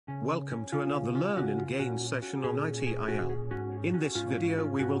Welcome to another Learnandgain session on ITIL. In this video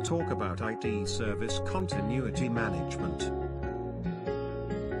we will talk about IT service continuity management.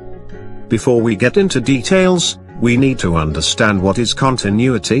 Before we get into details, we need to understand what is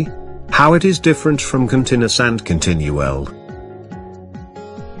continuity, how it is different from continuous and continual.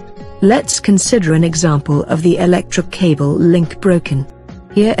 Let's consider an example of the electric cable link broken.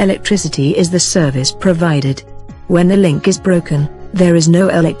 Here electricity is the service provided. When the link is broken, there is no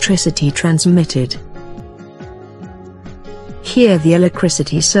electricity transmitted. Here the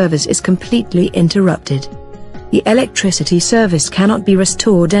electricity service is completely interrupted. The electricity service cannot be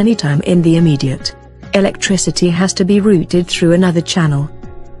restored anytime in the immediate. Electricity has to be routed through another channel.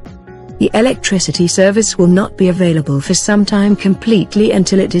 The electricity service will not be available for some time completely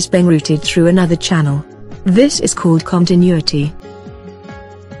until it is being routed through another channel. This is called continuity.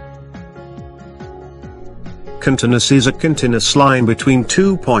 Continuous is a continuous line between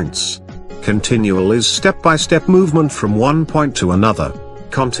 2 points. Continual is step-by-step movement from one point to another.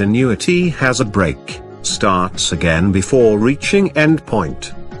 Continuity has a break, starts again before reaching end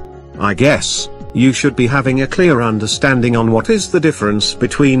point. I guess you should be having a clear understanding on what is the difference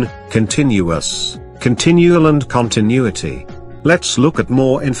between continuous, continual and continuity. Let's look at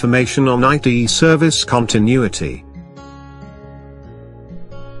more information on IT service continuity.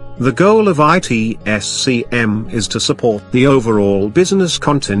 The goal of ITSCM is to support the overall business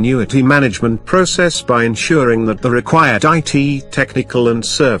continuity management process by ensuring that the required IT technical and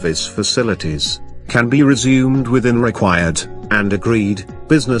service facilities can be resumed within required and agreed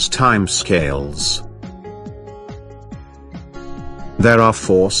business timescales. There are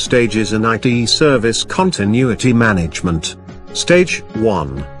 4 stages in IT service continuity management. Stage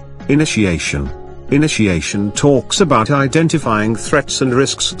 1. Initiation. Initiation talks about identifying threats and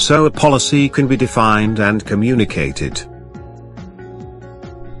risks so a policy can be defined and communicated.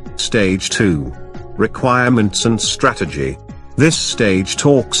 Stage 2. Requirements and strategy. This stage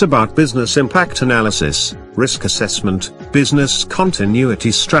talks about business impact analysis, risk assessment, business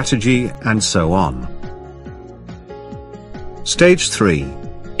continuity strategy, and so on. Stage 3.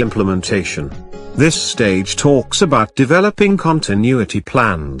 Implementation. This stage talks about developing continuity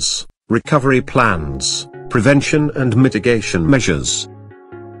plans, recovery plans, prevention and mitigation measures.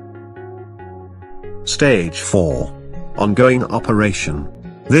 Stage 4. Ongoing operation.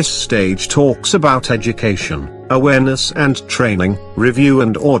 This stage talks about education, awareness and training, review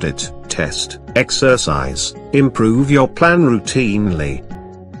and audit, test, exercise, improve your plan routinely.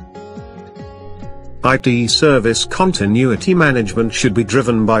 IT service continuity management should be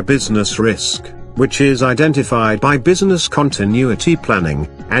driven by business risk, which is identified by business continuity planning,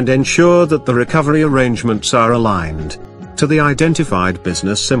 and ensure that the recovery arrangements are aligned to the identified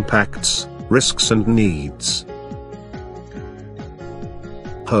business impacts, risks and needs.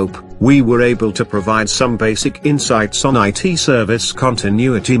 Hope we were able to provide some basic insights on IT service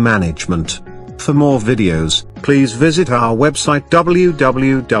continuity management. For more videos, please visit our website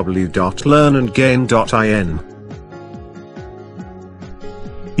www.learnandgain.in.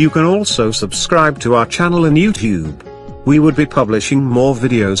 You can also subscribe to our channel on YouTube. We would be publishing more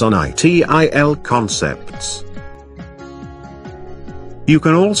videos on ITIL concepts. You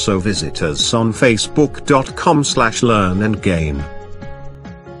can also visit us on facebook.com/learnandgain.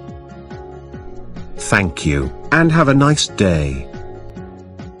 Thank you, and have a nice day.